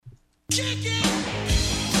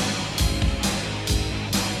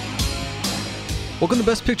Welcome to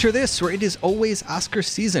Best Picture This, where it is always Oscar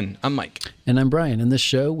season. I'm Mike. And I'm Brian. In this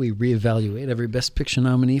show, we reevaluate every Best Picture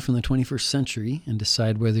nominee from the 21st century and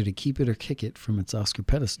decide whether to keep it or kick it from its Oscar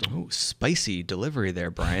pedestal. Oh, spicy delivery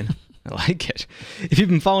there, Brian. I like it. If you've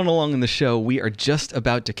been following along in the show, we are just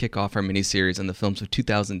about to kick off our miniseries on the films of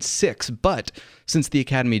 2006, but since the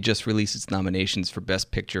Academy just released its nominations for Best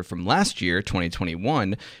Picture from last year,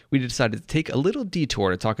 2021, we decided to take a little detour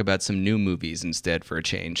to talk about some new movies instead for a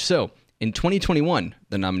change. So, in 2021,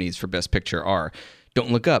 the nominees for Best Picture are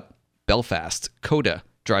Don't Look Up, Belfast, Coda,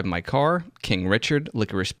 Drive My Car, King Richard,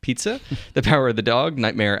 Licorice Pizza, The Power of the Dog,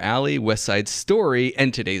 Nightmare Alley, West Side Story,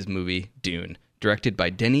 and today's movie, Dune, directed by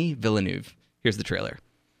Denis Villeneuve. Here's the trailer.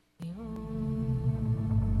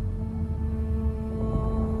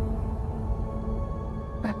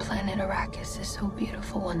 My planet Arrakis is so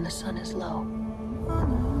beautiful when the sun is low.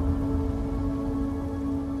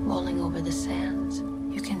 Rolling over the sands,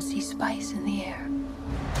 you can see spice in the air.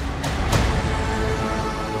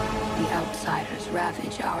 The outsiders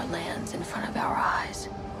ravage our lands in front of our eyes.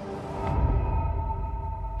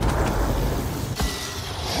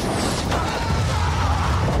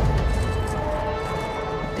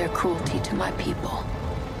 Their cruelty to my people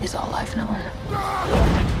is all I've known.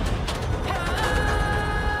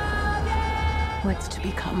 What's to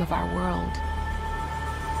become of our world?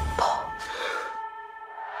 Paul.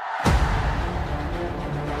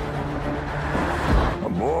 A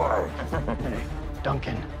boy. Hey,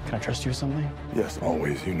 Duncan, can I trust you with something? Yes,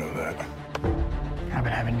 always. You know that. I've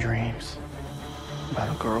been having dreams about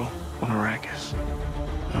a girl on Arrakis.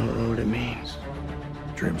 I don't know what it means.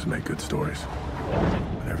 Dreams make good stories.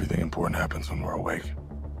 But everything important happens when we're awake.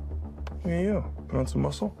 Look at you. Put on some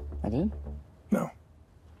muscle? I did? No.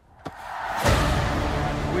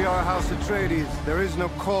 We are House Atreides. There is no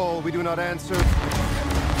call we do not answer.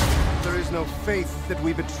 There is no faith that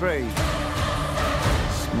we betray.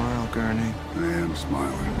 Smile, Gurney. I am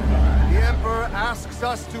smiling. The Emperor asks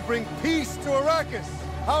us to bring peace to Arrakis.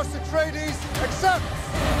 House Atreides accepts!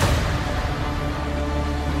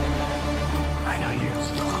 I know you.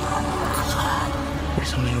 There's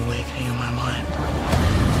something awakening in my mind.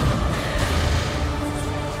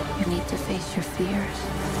 You need to face your fears.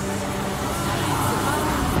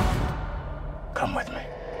 Come with me.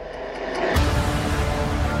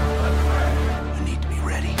 You need to be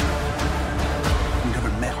ready. You've never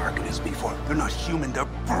met Harkonnens before. They're not human, they're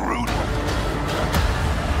brutal.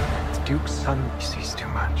 The Duke's son sees too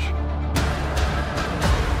much.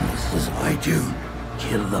 This is why Dune.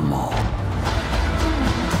 Kill them all.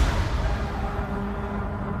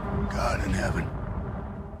 God in heaven.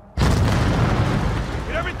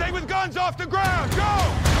 Get everything with guns off the ground!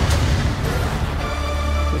 Go!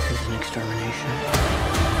 This is an extermination.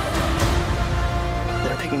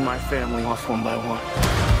 They're picking my family off one by one.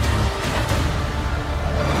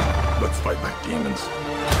 Let's fight like demons.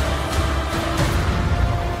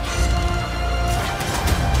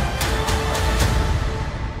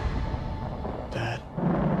 Dad,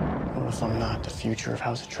 what if I'm not the future of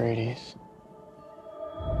House Atreides?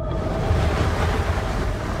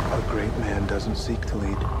 A great man doesn't seek to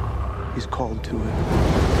lead. He's called to it.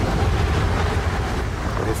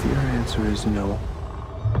 But if your answer is no,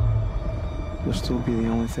 you'll still be the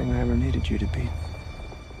only thing I ever needed you to be.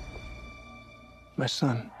 My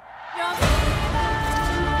son.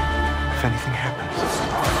 If anything happens,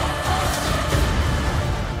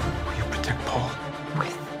 will you protect Paul?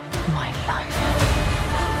 With my life.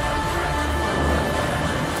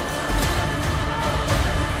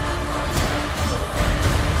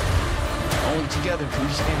 Only together can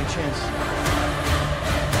we stand a chance.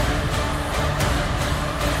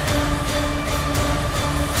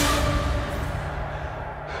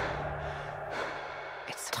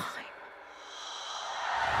 It's time.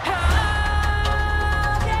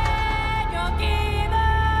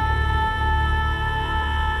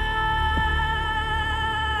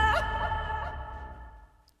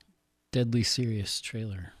 Deadly serious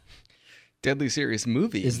trailer. Deadly serious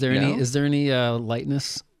movie. Is there any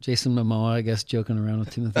lightness? Jason Momoa, I guess, joking around with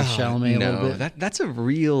Timothée Chalamet a little bit. That's a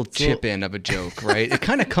real chip-in of a joke, right? It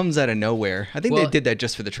kind of comes out of nowhere. I think they did that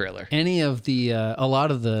just for the trailer. Any of the, a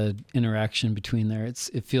lot of the interaction between there,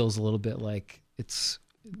 it feels a little bit like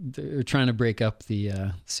they're trying to break up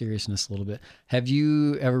the seriousness a little bit. Have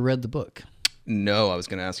you ever read the book? No, I was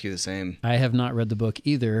going to ask you the same. I have not read the book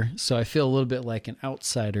either, so I feel a little bit like an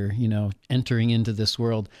outsider, entering into this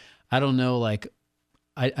world. I don't know, like,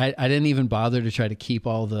 I didn't even bother to try to keep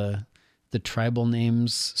all the tribal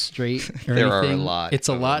names straight or there anything. Are a lot. It's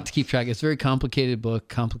a lot to keep track. It's a very complicated book,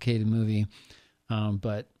 complicated movie.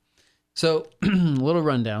 But So, a little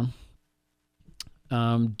rundown.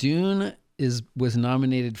 Dune was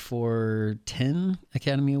nominated for 10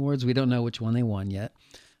 Academy Awards. We don't know which one they won yet,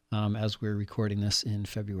 as we're recording this in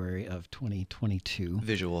February of 2022.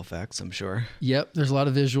 Visual effects, I'm sure. Yep, there's a lot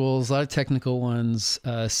of visuals, a lot of technical ones,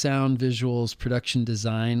 sound visuals, production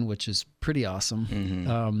design, which is pretty awesome.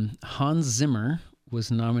 Mm-hmm. Hans Zimmer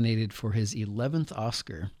was nominated for his 11th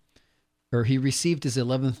Oscar, or he received his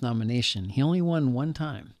 11th nomination. He only won one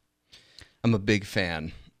time. I'm a big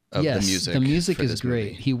fan of the music. The music for is this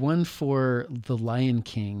great. movie. He won for The Lion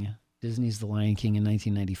King, Disney's The Lion King in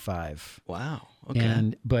 1995. Wow.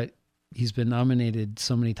 Okay. But he's been nominated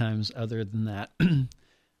so many times other than that.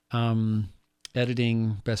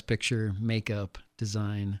 Editing, Best Picture, makeup,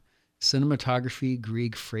 design, cinematography,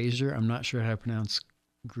 Greig Fraser. I'm not sure how to pronounce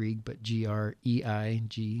Greig, but Greig,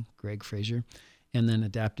 Greg Fraser. And then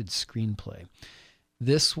adapted screenplay.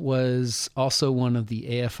 This was also one of the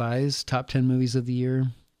AFI's top 10 movies of the year.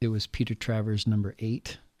 It was Peter Travers' number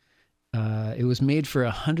 8. It was made for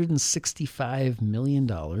 $165 million.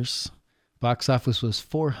 Box office was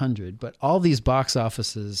 400, but all these box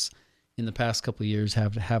offices in the past couple of years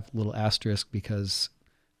have a little asterisk because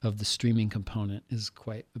of the streaming component is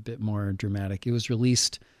quite a bit more dramatic. It was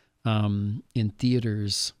released in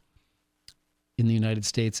theaters in the United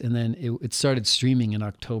States, and then it started streaming in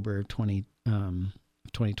October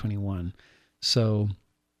 2021. So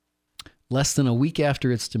less than a week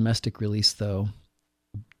after its domestic release, though,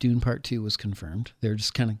 Dune Part 2 was confirmed. They were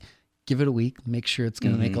just kind of give it a week, make sure it's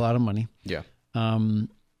going to make a lot of money. Yeah. A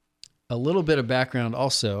little bit of background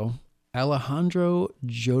also. Alejandro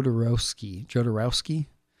Jodorowsky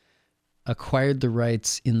acquired the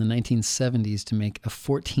rights in the 1970s to make a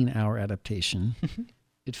 14-hour adaptation.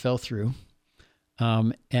 It fell through.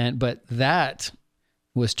 But that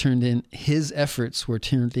was his efforts were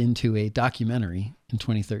turned into a documentary in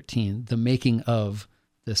 2013, the making of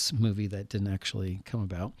this movie that didn't actually come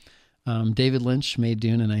about. David Lynch made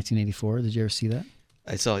Dune in 1984. Did you ever see that?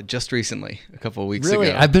 I saw it just recently, a couple of weeks really?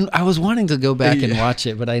 ago. I was wanting to go back and watch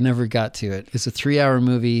it, but I never got to it. It's a 3-hour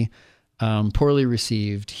movie, poorly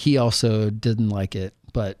received. He also didn't like it,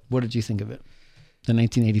 but what did you think of it? The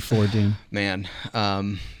 1984 Dune. Man,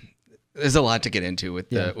 there's a lot to get into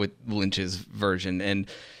with Lynch's version, and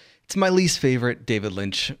it's my least favorite David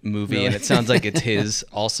Lynch movie, Really? and it sounds like it's his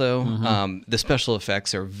also. The special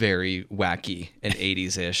effects are very wacky and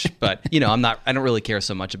 80s-ish, but I don't really care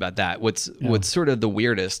so much about that. What's sort of the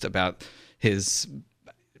weirdest about his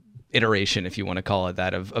iteration, if you want to call it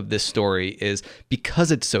that, of this story is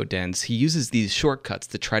because it's so dense, he uses these shortcuts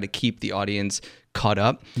to try to keep the audience caught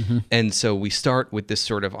up. And so we start with this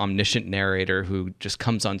sort of omniscient narrator who just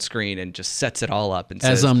comes on screen and just sets it all up and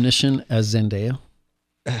As says, omniscient as Zendaya?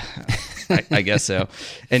 I guess so.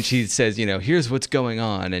 And she says, here's what's going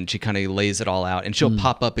on. And she kind of lays it all out. And she'll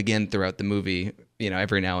pop up again throughout the movie,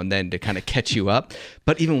 every now and then to kind of catch you up.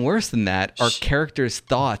 But even worse than that, our characters'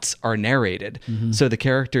 thoughts are narrated. So the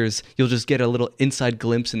characters, you'll just get a little inside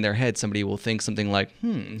glimpse in their head. Somebody will think something like,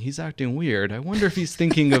 he's acting weird. I wonder if he's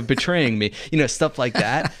thinking of betraying me. Stuff like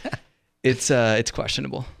that. It's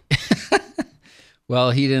questionable.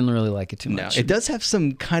 Well, he didn't really like it too much. No, it does have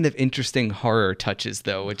some kind of interesting horror touches,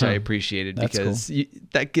 though, which I appreciated because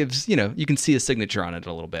that gives, you can see a signature on it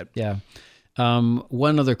a little bit. Yeah.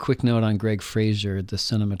 One other quick note on Greg Fraser, the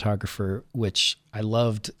cinematographer, which I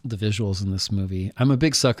loved the visuals in this movie. I'm a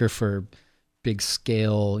big sucker for big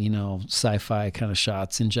scale, sci-fi kind of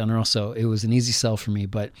shots in general, so it was an easy sell for me.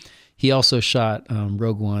 But he also shot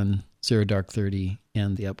Rogue One, Zero Dark 30,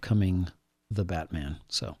 and the upcoming The Batman.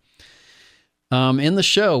 So in the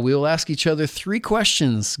show, we will ask each other 3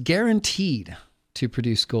 questions guaranteed to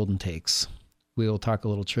produce golden takes. We will talk a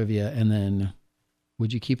little trivia, and then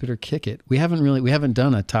would you keep it or kick it? We haven't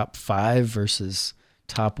done a top 5 versus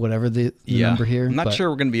top whatever the number here. I'm not sure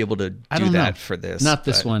we're going to be able to do that for this. Not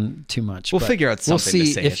this one too much. We'll figure out something to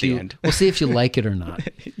say at the end. We'll see if you like it or not.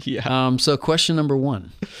 Yeah. So question number 1.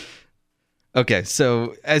 Okay,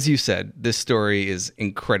 so as you said, this story is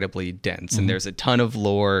incredibly dense, and there's a ton of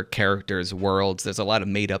lore, characters, worlds. There's a lot of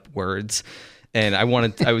made-up words. And I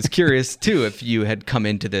was curious, too, if you had come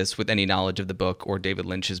into this with any knowledge of the book or David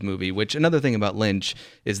Lynch's movie, which another thing about Lynch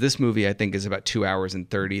is this movie, I think, is about 2 hours and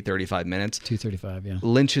 35 minutes. 2:35, yeah.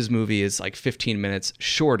 Lynch's movie is like 15 minutes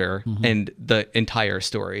shorter and the entire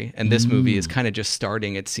story. And this movie is kind of just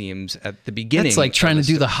starting, it seems, at the beginning. It's like trying to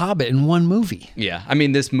do The Hobbit in one movie. Yeah. I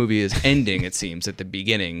mean, this movie is ending, it seems, at the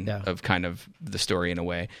beginning of kind of the story in a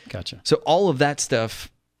way. Gotcha. So all of that stuff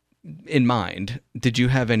in mind, did you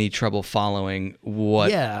have any trouble following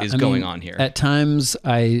what is going on here? At times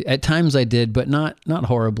I did, but not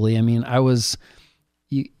horribly. I mean, I was,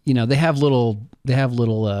 you know, they have little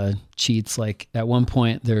cheats. Like at one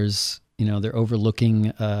point there's, you know, they're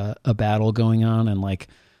overlooking a battle going on, and like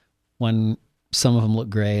some of them look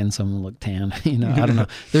gray and some of them look tan. You know, I don't know.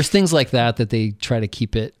 There's things like that they try to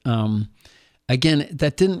keep it. Again,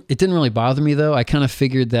 it didn't really bother me though. I kind of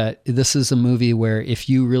figured that this is a movie where if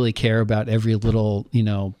you really care about every little, you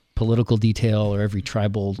know, political detail or every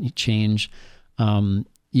tribal change,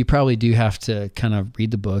 you probably do have to kind of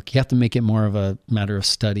read the book. You have to make it more of a matter of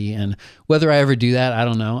study. And whether I ever do that, I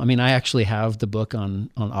don't know. I mean, I actually have the book on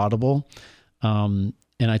Audible. And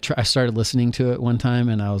I started listening to it one time,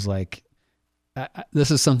 and I was like,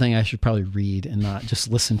 this is something I should probably read and not just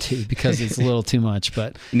listen to, because it's a little too much.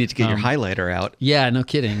 But you need to get your highlighter out. Yeah, no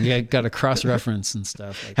kidding. You got to cross-reference and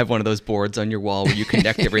stuff. Like, have one of those boards on your wall where you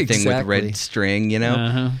connect everything with red string, you know?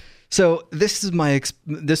 Uh-huh. So this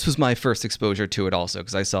was my first exposure to it also,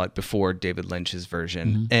 because I saw it before David Lynch's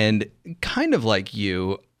version. And kind of like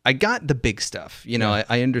you, I got the big stuff. You know,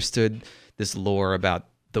 I understood this lore about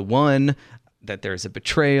the One, that there's a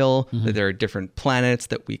betrayal, that there are different planets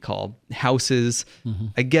that we call houses.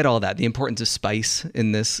 I get all that, the importance of spice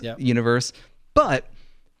in this universe. But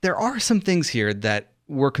there are some things here that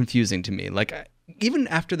were confusing to me. Like, even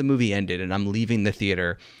after the movie ended and I'm leaving the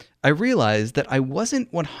theater, I realized that I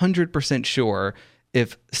wasn't 100% sure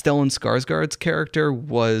if Stellan Skarsgård's character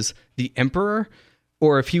was the Emperor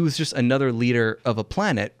or if he was just another leader of a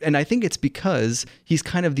planet. And I think it's because he's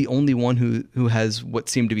kind of the only one who has what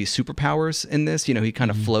seem to be superpowers in this. You know, he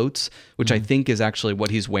kind of floats, which I think is actually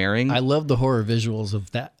what he's wearing. I love the horror visuals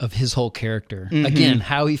of his whole character. Again,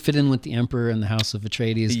 how he fit in with the Emperor and the House of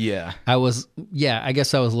Atreides. Yeah. I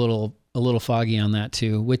guess I was a little foggy on that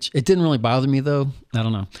too, which it didn't really bother me though. I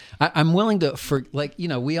don't know. I'm willing to,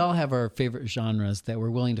 we all have our favorite genres that we're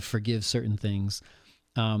willing to forgive certain things.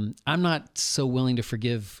 I'm not so willing to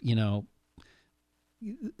forgive, you know,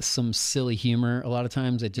 some silly humor. A lot of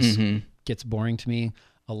times it just gets boring to me.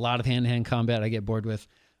 A lot of hand-to-hand combat I get bored with.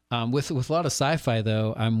 With a lot of sci-fi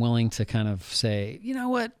though, I'm willing to kind of say, you know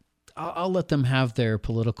what, I'll let them have their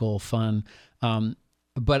political fun.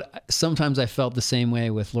 But sometimes I felt the same way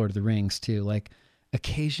with Lord of the Rings too. Like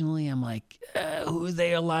occasionally I'm like, who are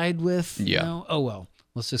they allied with? Yeah. You know? Oh, well,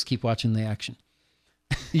 let's just keep watching the action.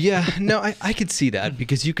 Yeah, no, I could see that,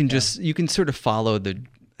 because you can you can sort of follow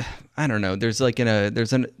I don't know. There's like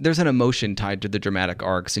there's an emotion tied to the dramatic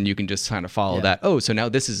arcs, and you can just kind of follow that. Oh, so now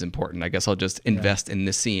this is important. I guess I'll just invest in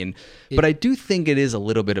this scene. But I do think it is a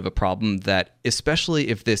little bit of a problem that, especially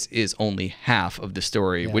if this is only half of the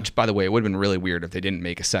story, which, by the way, it would have been really weird if they didn't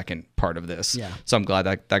make a second part of this. Yeah. So I'm glad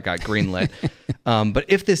that got greenlit. But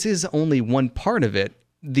if this is only one part of it,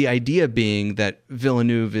 the idea being that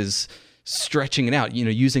Villeneuve is stretching it out, you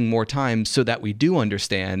know, using more time so that we do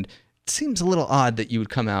understand, it seems a little odd that you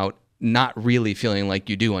would come out not really feeling like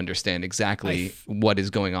you do understand exactly what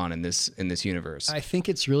is going on in this universe. I think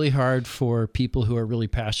it's really hard for people who are really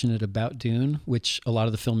passionate about Dune, which a lot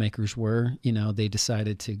of the filmmakers were. You know, they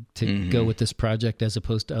decided to go with this project as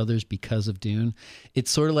opposed to others because of Dune.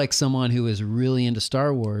 It's sort of like someone who is really into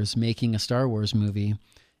Star Wars making a Star Wars movie,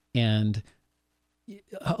 and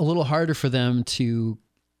a little harder for them to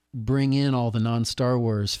bring in all the non-Star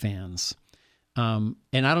Wars fans. And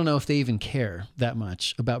I don't know if they even care that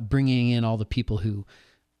much about bringing in all the people who,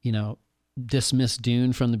 you know, dismissed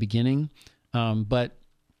Dune from the beginning. But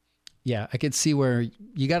yeah, I could see where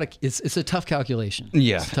you got to, it's a tough calculation.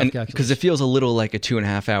 Yeah. Because it feels a little like a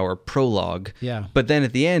 2.5 hour prologue. Yeah. But then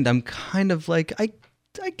at the end, I'm kind of like,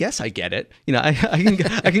 I guess I get it. You know, I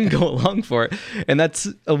can go along for it. And that's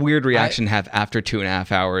a weird reaction to have after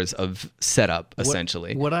 2.5 hours of setup,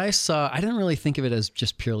 essentially. What I saw, I didn't really think of it as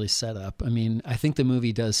just purely setup. I mean, I think the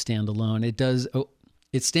movie does stand alone.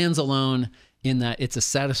 It stands alone in that it's a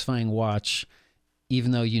satisfying watch,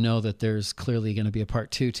 even though you know that there's clearly going to be a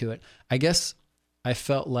part 2 to it. I guess I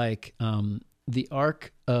felt like the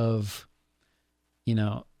arc of, you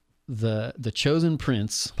know, the chosen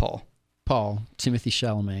prince, Paul, Timothy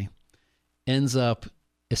Chalamet, ends up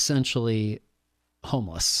essentially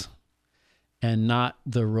homeless and not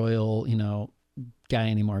the royal, you know, guy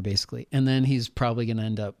anymore, basically. And then he's probably going to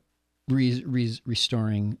end up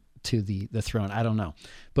restoring to the throne. I don't know,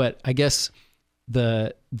 but I guess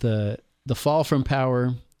the fall from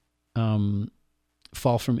power,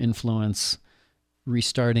 fall from influence,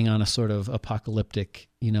 restarting on a sort of apocalyptic,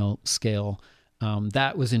 you know, scale.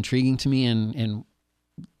 That was intriguing to me, and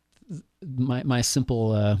my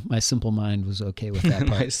simple mind was okay with that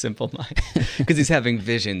part. My simple mind, because he's having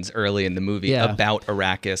visions early in the movie about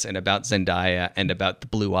Arrakis and about Zendaya and about the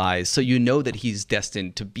blue eyes. So you know that he's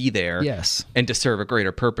destined to be there, Yes. and to serve a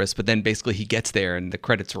greater purpose. But then basically he gets there and the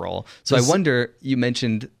credits roll. So I wonder. You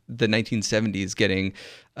mentioned the 1970s getting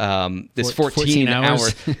this 14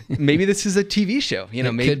 hours. Maybe this is a TV show. You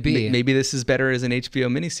know, Could be. Maybe this is better as an HBO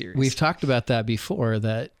miniseries. We've talked about that before.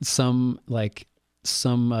 That some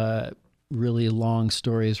really long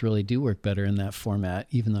stories really do work better in that format,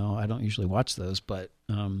 even though I don't usually watch those, but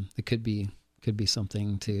it could be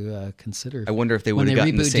something to consider. I wonder if they would have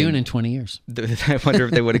gotten the same. Dune in 20 years. I wonder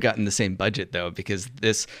if they would have gotten the same budget though, because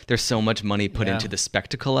there's so much money put into the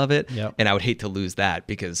spectacle of it, and I would hate to lose that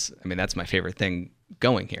because I mean that's my favorite thing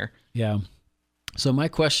going here. Yeah. So my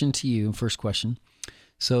question to you, first question.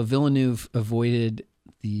 So Villeneuve avoided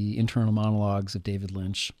the internal monologues of David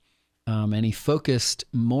Lynch. And he focused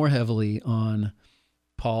more heavily on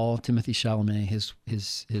Paul Timothy Chalamet,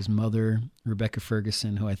 his mother Rebecca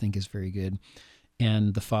Ferguson, who I think is very good,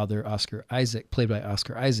 and the father Oscar Isaac, played by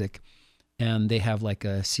Oscar Isaac, and they have like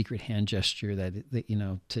a secret hand gesture that you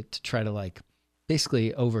know to try to like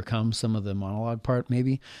basically overcome some of the monologue part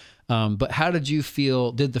maybe. But how did you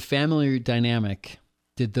feel? Did the family dynamic,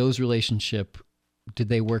 did those relationship, did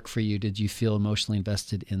they work for you? Did you feel emotionally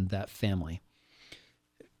invested in that family?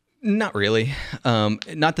 Not really.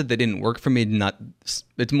 Not that they didn't work for me.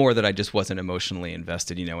 It's more that I just wasn't emotionally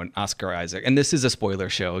invested, you know, in Oscar Isaac. And this is a spoiler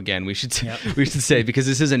show. Again, we should say, because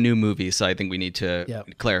this is a new movie. So I think we need to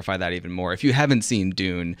clarify that even more. If you haven't seen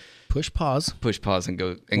Dune, push pause and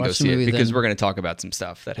go see it, because we're going to talk about some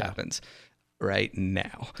stuff that happens right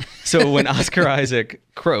now. So when Oscar Isaac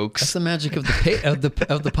croaks, that's the magic of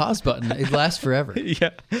the pause button. It lasts forever.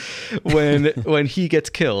 Yeah. When he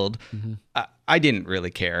gets killed, I didn't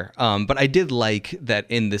really care. But I did like that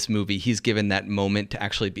in this movie, he's given that moment to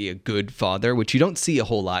actually be a good father, which you don't see a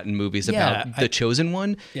whole lot in movies about the chosen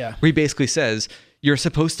one. Yeah. Where he basically says, you're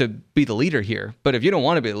supposed to be the leader here, but if you don't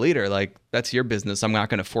want to be the leader, like that's your business. I'm not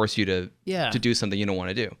going to force you to do something you don't want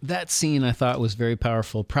to do. That scene I thought was very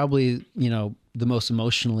powerful. Probably, you know, the most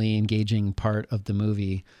emotionally engaging part of the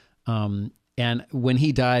movie. And when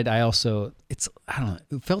he died, I don't know,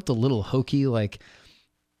 it felt a little hokey, like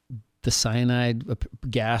the cyanide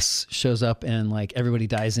gas shows up and like everybody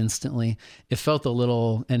dies instantly. It felt a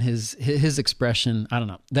little, and his expression, I don't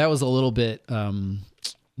know, that was a little bit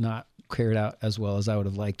not carried out as well as I would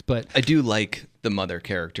have liked. But I do like the mother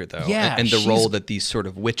character though, yeah, and the role that these sort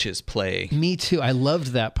of witches play. Me too. I loved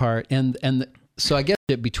that part, and so I guess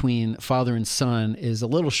it between father and son is a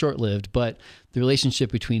little short-lived, but the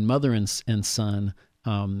relationship between mother and son,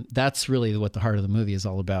 that's really what the heart of the movie is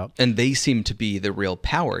all about. And they seem to be the real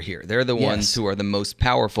power here. They're the ones who are the most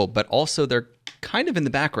powerful, but also they're kind of in the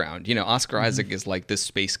background. You know, Oscar Isaac is like this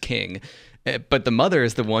space king, but the mother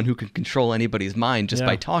is the one who can control anybody's mind just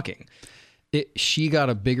by talking. She got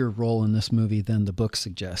a bigger role in this movie than the book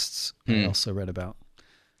suggests. I also read about.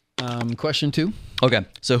 Question 2. Okay,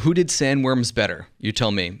 so who did Sandworms better? You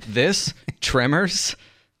tell me. This, Tremors,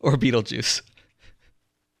 or Beetlejuice?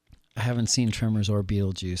 I haven't seen Tremors or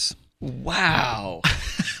Beetlejuice. Wow.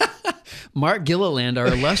 Mark Gilliland, our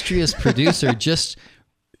illustrious producer, just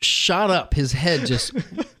shot up. His head just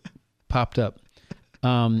popped up.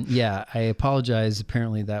 Yeah, I apologize.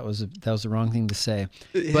 Apparently that was the wrong thing to say.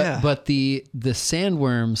 But the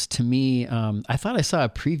sandworms, to me, I thought I saw a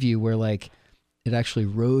preview where like it actually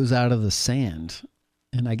rose out of the sand.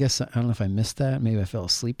 And I guess, I don't know if I missed that. Maybe I fell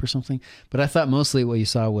asleep or something. But I thought mostly what you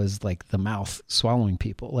saw was like the mouth swallowing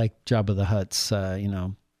people, like Jabba the Hutt's,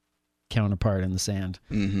 counterpart in the sand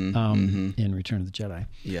in Return of the Jedi.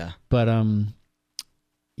 Yeah. But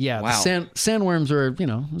yeah, wow. The sandworms were,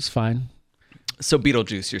 it was fine. So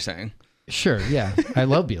Beetlejuice, you're saying? Sure, yeah. I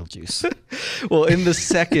love Beetlejuice. Well, in the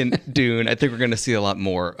second Dune, I think we're going to see a lot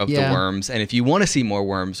more of the worms. And if you want to see more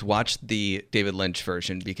worms, watch the David Lynch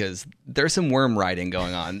version because there's some worm riding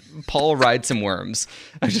going on. Paul rides some worms.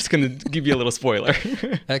 I'm just going to give you a little spoiler.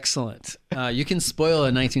 Excellent. You can spoil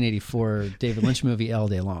a 1984 David Lynch movie all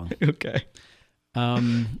day long. Okay.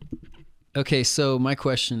 Okay, so my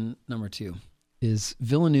question number 2 is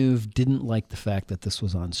Villeneuve didn't like the fact that this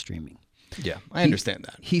was on streaming. Yeah, I understand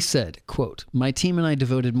that. He said, quote, "My team and I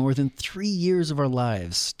devoted more than 3 years of our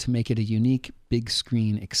lives to make it a unique big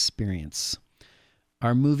screen experience.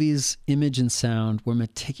 Our movie's image and sound were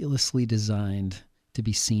meticulously designed to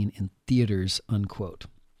be seen in theaters," unquote.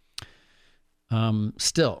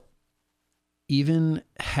 Still, even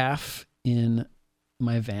half in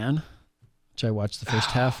my van, which I watched the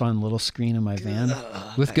first half on little screen in my van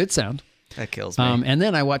with good sound. That kills me. And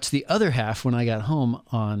then I watched the other half when I got home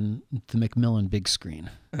on the Macmillan big screen,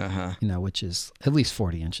 which is at least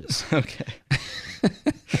 40 inches. Okay.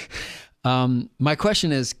 My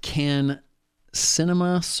question is, can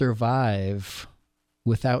cinema survive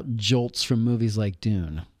without jolts from movies like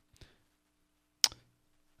Dune?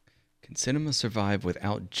 Can cinema survive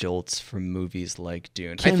without jolts from movies like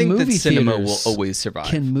Dune? Can I think that movie cinema will theaters- always survive.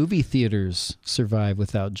 Can movie theaters survive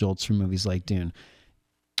without jolts from movies like Dune?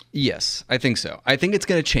 Yes, I think so. I think it's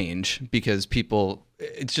going to change because people,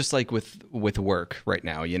 it's just like with work right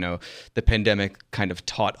now, the pandemic kind of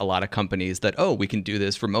taught a lot of companies that, we can do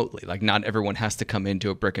this remotely. Like not everyone has to come into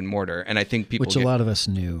a brick and mortar. And I think people Which a lot of us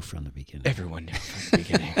knew from the beginning. Everyone knew from the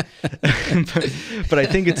beginning. but I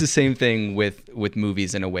think it's the same thing with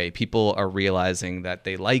movies in a way. People are realizing that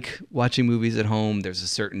they like watching movies at home. There's a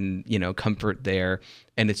certain, comfort there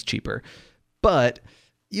and it's cheaper. But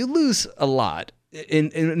you lose a lot.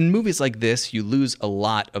 In movies like this, you lose a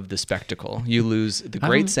lot of the spectacle. You lose the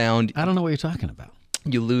great sound. I don't know what you're talking about.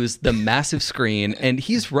 You lose the massive screen. And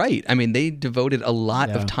he's right. I mean, they devoted a lot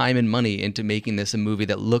of time and money into making this a movie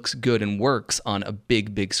that looks good and works on a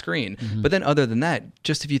big, big screen. But then other than that,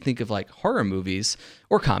 just if you think of like horror movies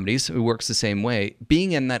or comedies, it works the same way.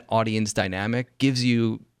 Being in that audience dynamic gives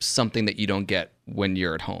you something that you don't get when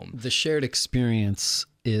you're at home. The shared experience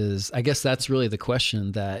is, I guess that's really the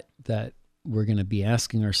question that we're going to be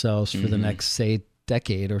asking ourselves for the next, say,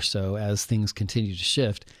 decade or so as things continue to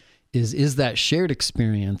shift, is that shared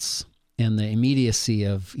experience and the immediacy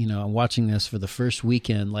of, I'm watching this for the first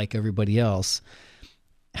weekend like everybody else,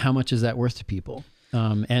 how much is that worth to people?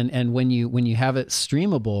 And when you have it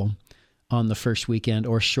streamable on the first weekend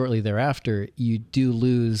or shortly thereafter, you do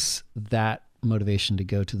lose that motivation to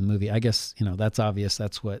go to the movie. I guess, that's obvious.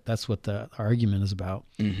 That's what the argument is about.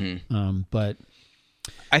 But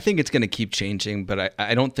I think it's going to keep changing, but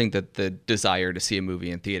I don't think that the desire to see a movie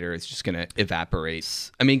in theater is just going to evaporate.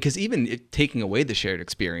 I mean, because even taking away the shared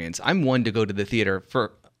experience, I'm one to go to the theater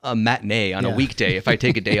for a matinee on a weekday if I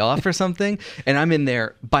take a day off or something, and I'm in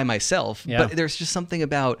there by myself. Yeah. But there's just something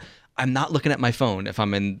about I'm not looking at my phone if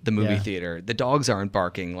I'm in the movie theater. The dogs aren't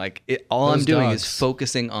barking. Like all Those I'm doing dogs. is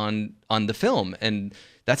focusing on the film, and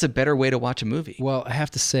that's a better way to watch a movie. Well, I have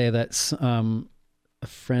to say that a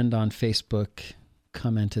friend on Facebook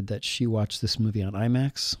commented that she watched this movie on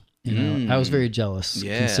IMAX. I was very jealous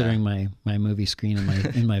considering my movie screen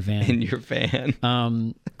in my van. In your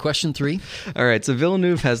van. Question 3. All right, so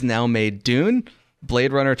Villeneuve has now made Dune,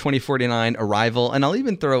 Blade Runner 2049, Arrival, and I'll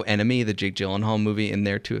even throw Enemy, the Jake Gyllenhaal movie, in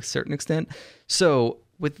there to a certain extent. So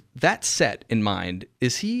with that set in mind,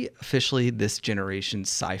 is he officially this generation's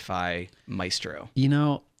sci-fi maestro?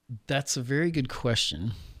 That's a very good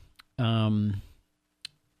question.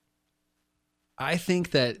 I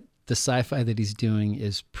think that the sci-fi that he's doing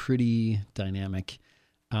is pretty dynamic.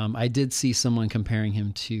 I did see someone comparing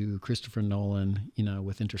him to Christopher Nolan,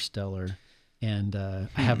 with Interstellar, and I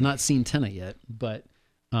have not seen Tenet yet, but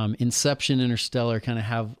Inception, Interstellar kind of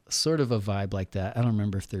have sort of a vibe like that. I don't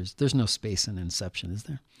remember if there's no space in Inception, is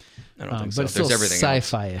there? I don't think so. But it's There's still everything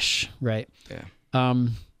sci-fi-ish, right? Yeah.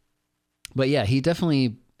 But yeah, he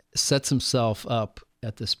definitely sets himself up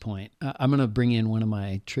at this point. I'm going to bring in one of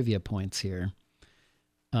my trivia points here.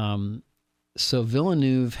 So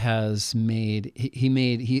Villeneuve has made,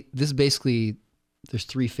 this is basically, there's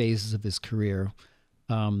 3 phases of his career.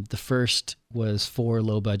 The first was 4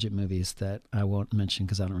 low budget movies that I won't mention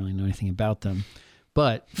because I don't really know anything about them.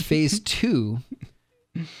 But phase 2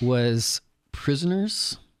 was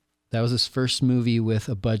Prisoners. That was his first movie with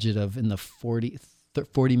a budget of in the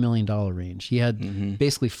 $40 million range. He had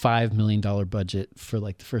basically $5 million budget for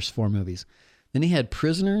like the first 4 movies. Then he had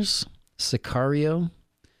Prisoners, Sicario,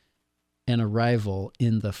 and Arrival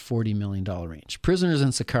in the $40 million range. Prisoners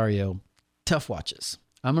and Sicario, tough watches.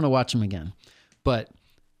 I'm going to watch them again. But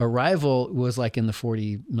Arrival was like in the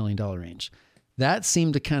 $40 million range. That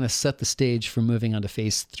seemed to kind of set the stage for moving on to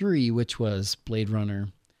phase 3, which was Blade Runner.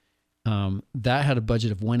 That had a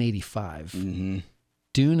budget of 185.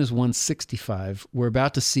 Dune is 165. We're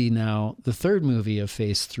about to see now the third movie of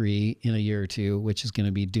phase 3 in a year or two, which is going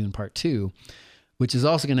to be Dune Part 2, which is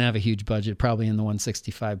also going to have a huge budget, probably in the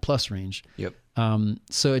 165 plus range. Yep.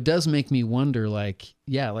 So it does make me wonder, like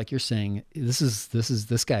you're saying,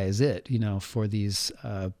 this guy is it, for these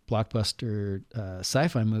blockbuster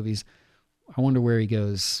sci-fi movies. I wonder where he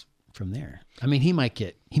goes from there. I mean, he might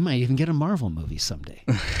even get a Marvel movie someday.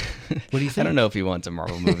 What do you think? I don't know if he wants a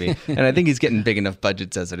Marvel movie, and I think he's getting big enough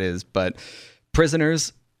budgets as it is. But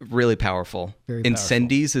Prisoners, Really powerful. Very powerful.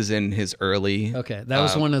 Incendies is in his early. Okay, that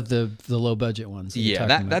was one of the low budget ones.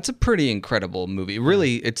 Yeah, that's a pretty incredible movie.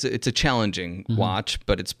 Really, it's a challenging watch,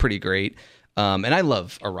 but it's pretty great. And I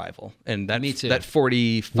love Arrival, and that Me too. that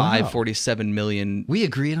 45, Wow. 47 million. We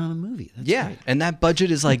agreed on a movie. That's Yeah, great. and that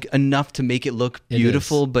budget is like enough to make it look It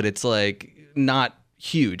beautiful, but it's like not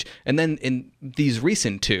huge. And then in these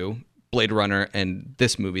recent two, Blade Runner and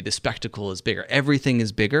this movie, the spectacle is bigger. Everything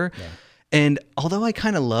is bigger. Yeah. And although I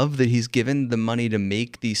kind of love that he's given the money to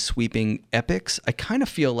make these sweeping epics, I kind of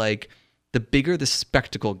feel like the bigger the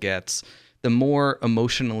spectacle gets, the more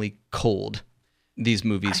emotionally cold these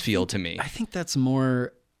movies feel to me. I think that's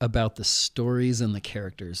more about the stories and the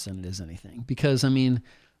characters than it is anything. Because, I mean,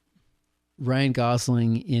 Ryan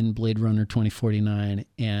Gosling in Blade Runner 2049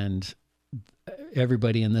 and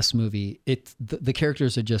everybody in this movie, the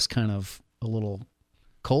characters are just kind of a little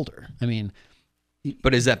colder. I mean...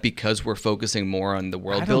 But is that because we're focusing more on the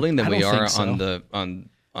world building than we are so. on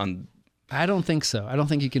I don't think so. I don't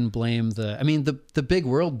think you can blame the big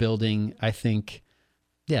world building, I think,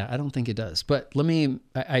 yeah, I don't think it does. But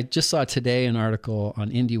I just saw today an article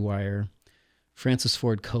on IndieWire, Francis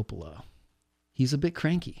Ford Coppola. He's a bit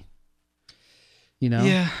cranky. You know?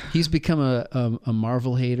 Yeah. He's become a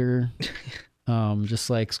Marvel hater,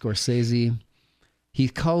 just like Scorsese. He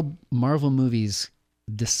called Marvel movies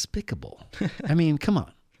despicable. I mean, come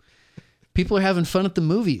on. People are having fun at the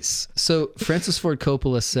movies. So Francis Ford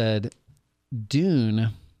Coppola said Dune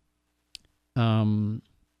and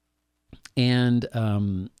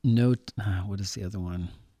what is the other one?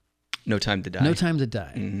 No Time to Die. No Time to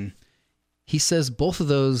Die. Mm-hmm. He says both of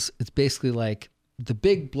those, it's basically like the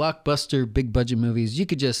big blockbuster, big budget movies. You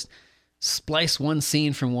could just splice one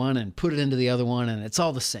scene from one and put it into the other one and it's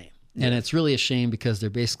all the same. Yeah. And it's really a shame because they're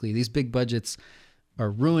basically, these big budgets are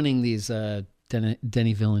ruining these Denis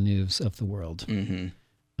Villeneuves of the world.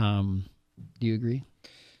 Mm-hmm. Do you agree?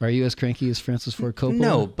 Are you as cranky as Francis Ford Coppola?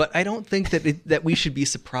 No, but I don't think that we should be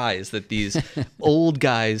surprised that these old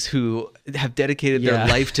guys who have dedicated their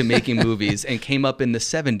life to making movies and came up in the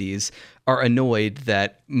 70s are annoyed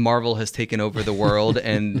that Marvel has taken over the world.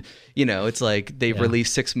 And, you know, it's like they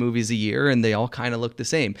release 6 movies a year and they all kind of look the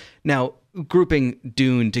same. Now, grouping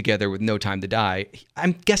Dune together with No Time to Die,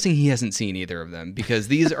 I'm guessing he hasn't seen either of them because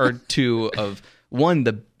these are two of... One,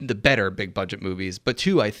 the better big budget movies, but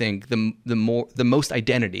two, I think the most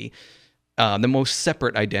identity, the most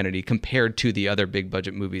separate identity compared to the other big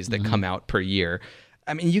budget movies that come out per year.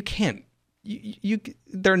 I mean, you can't,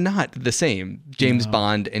 they're not the same, James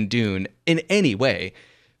Bond and Dune in any way.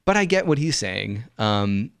 But I get what he's saying.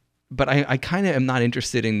 But I kind of am not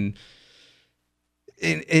interested in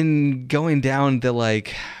going down the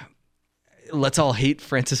like. Let's all hate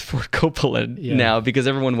Francis Ford Coppola now because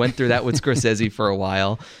everyone went through that with Scorsese for a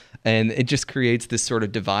while. And it just creates this sort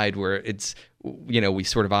of divide where it's, you know, we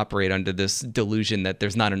sort of operate under this delusion that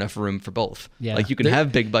there's not enough room for both. Yeah. Like you can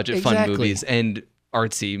have big budget fun movies and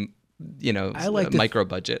artsy, you know, micro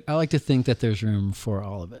budget. I like to think that there's room for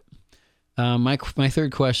all of it. My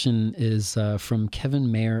third question is from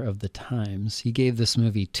Kevin Mayer of The Times. He gave this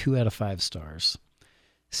movie 2 out of 5 stars,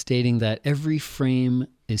 stating that every frame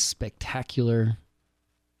is spectacular,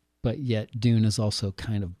 but yet Dune is also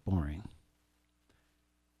kind of boring.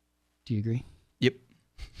 Do you agree? Yep.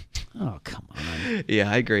 Oh, come on. Yeah,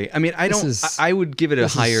 I agree. I mean, I would give it a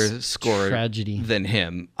higher score than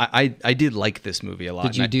him. I did like this movie a lot.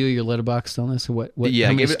 Did you do your Letterboxd on this? Or what? Yeah,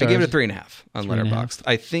 I gave it a 3.5 on Letterboxd.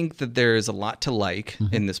 I think that there is a lot to like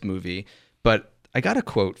in this movie, but I got a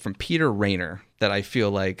quote from Peter Rainer that I feel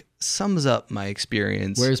like sums up my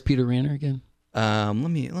experience. Where's Peter Rainer again? Let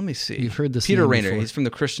me see. You've heard this Peter name Rainer. before. He's from the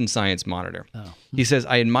Christian Science Monitor. Oh. He says,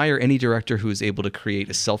 "I admire any director who is able to create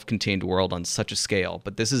a self-contained world on such a scale,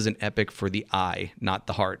 but this is an epic for the eye, not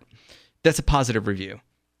the heart." That's a positive review,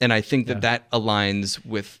 and I think that aligns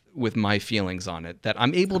with my feelings on it. That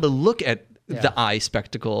I'm able to look at the eye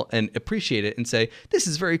spectacle and appreciate it and say, "This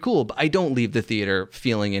is very cool," but I don't leave the theater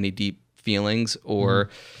feeling any deep feelings or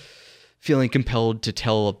feeling compelled to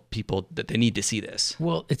tell people that they need to see this.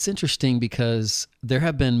 Well, it's interesting because there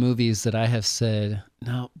have been movies that I have said,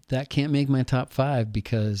 no, that can't make my top 5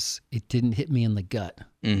 because it didn't hit me in the gut,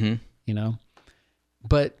 you know?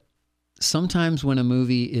 But sometimes when a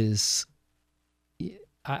movie is,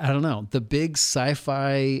 I don't know, the big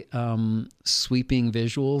sci-fi sweeping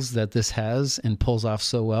visuals that this has and pulls off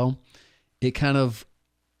so well, it kind of,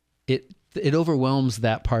 it overwhelms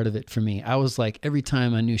that part of it for me. I was like, every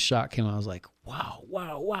time a new shot came out, I was like, wow,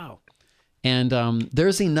 wow, wow. And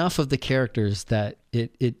there's enough of the characters that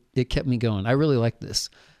it kept me going. I really like this.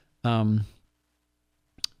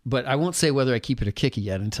 But I won't say whether I keep it or kick it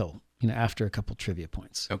yet until after a couple trivia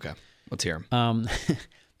points. Okay, let's hear them.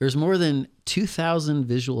 There's more than 2,000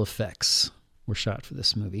 visual effects were shot for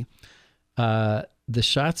this movie. The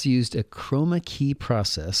shots used a chroma key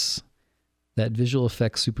process that visual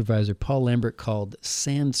effects supervisor Paul Lambert called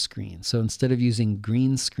sand screen. So instead of using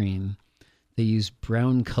green screen, they used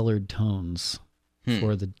brown colored tones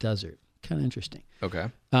for the desert. Kind of interesting. Okay.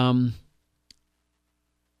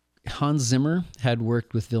 Hans Zimmer had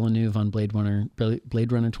worked with Villeneuve on Blade Runner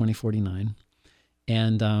 2049,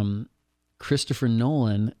 and Christopher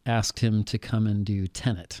Nolan asked him to come and do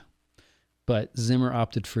Tenet, but Zimmer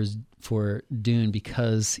opted for Dune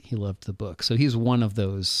because he loved the book. So he's one of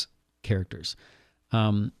those characters,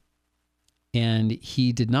 and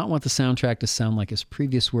he did not want the soundtrack to sound like his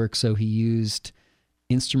previous work, so he used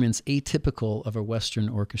instruments atypical of a Western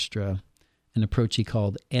orchestra, an approach he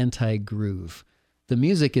called anti-groove. The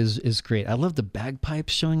music is great. I love the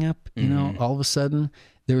bagpipes showing up, all of a sudden.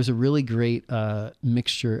 There was a really great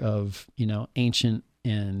mixture of, ancient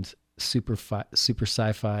and super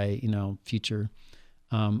sci-fi, future.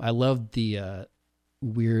 I loved the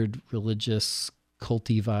weird religious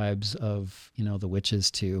culty vibes of, The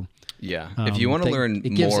Witches too. Yeah. If you want to learn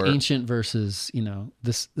it gives more, ancient versus,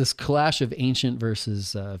 this clash of ancient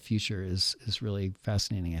versus future is really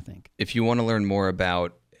fascinating, I think. if you want to learn more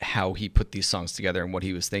about how he put these songs together and what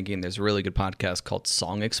he was thinking, there's a really good podcast called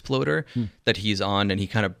Song Exploder that he's on, and he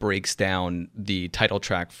kind of breaks down the title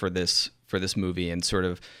track for this movie and sort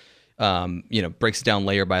of breaks it down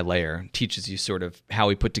layer by layer, teaches you sort of how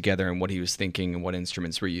he put together and what he was thinking and what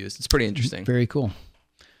instruments were used. It's pretty interesting. Very cool.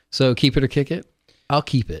 So keep it or kick it? I'll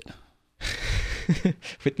keep it.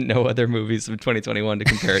 With no other movies of 2021 to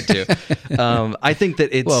compare it to. I think that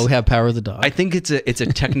it's... Well, we have Power of the Dog. I think it's a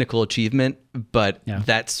technical achievement, but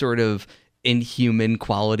that sort of inhuman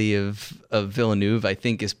quality of Villeneuve, I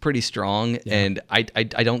think, is pretty strong, and I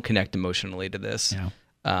don't connect emotionally to this. Yeah.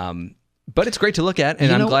 But it's great to look at,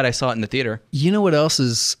 and I'm glad I saw it in the theater. You know what else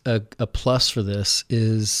is a plus for this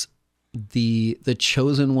is the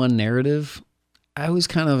chosen one narrative. I was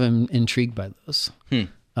kind of intrigued by those.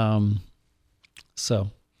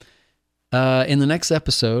 So, in the next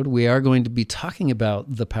episode, we are going to be talking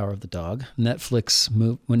about The Power of the Dog, a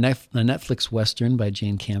Netflix Western by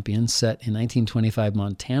Jane Campion, set in 1925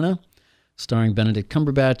 Montana, starring Benedict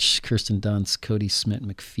Cumberbatch, Kirsten Dunst, Cody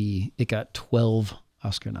Smith-McPhee. It got 12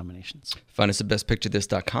 Oscar nominations. Find us at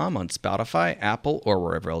bestpicturethis.com, on Spotify, Apple, or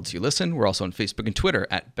wherever else you listen. We're also on Facebook and Twitter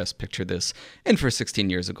at Best Picture This. And for 16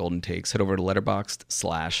 years of Golden Takes, head over to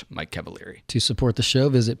Letterboxd/Mike Cavalieri. To support the show,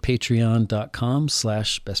 visit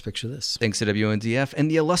patreon.com/bestpicturethis. Thanks to WNDF and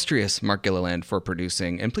the illustrious Mark Gilliland for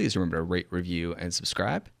producing. And please remember to rate, review, and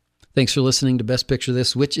subscribe. Thanks for listening to Best Picture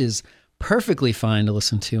This, which is perfectly fine to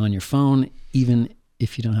listen to on your phone, even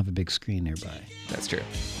if you don't have a big screen nearby. That's true.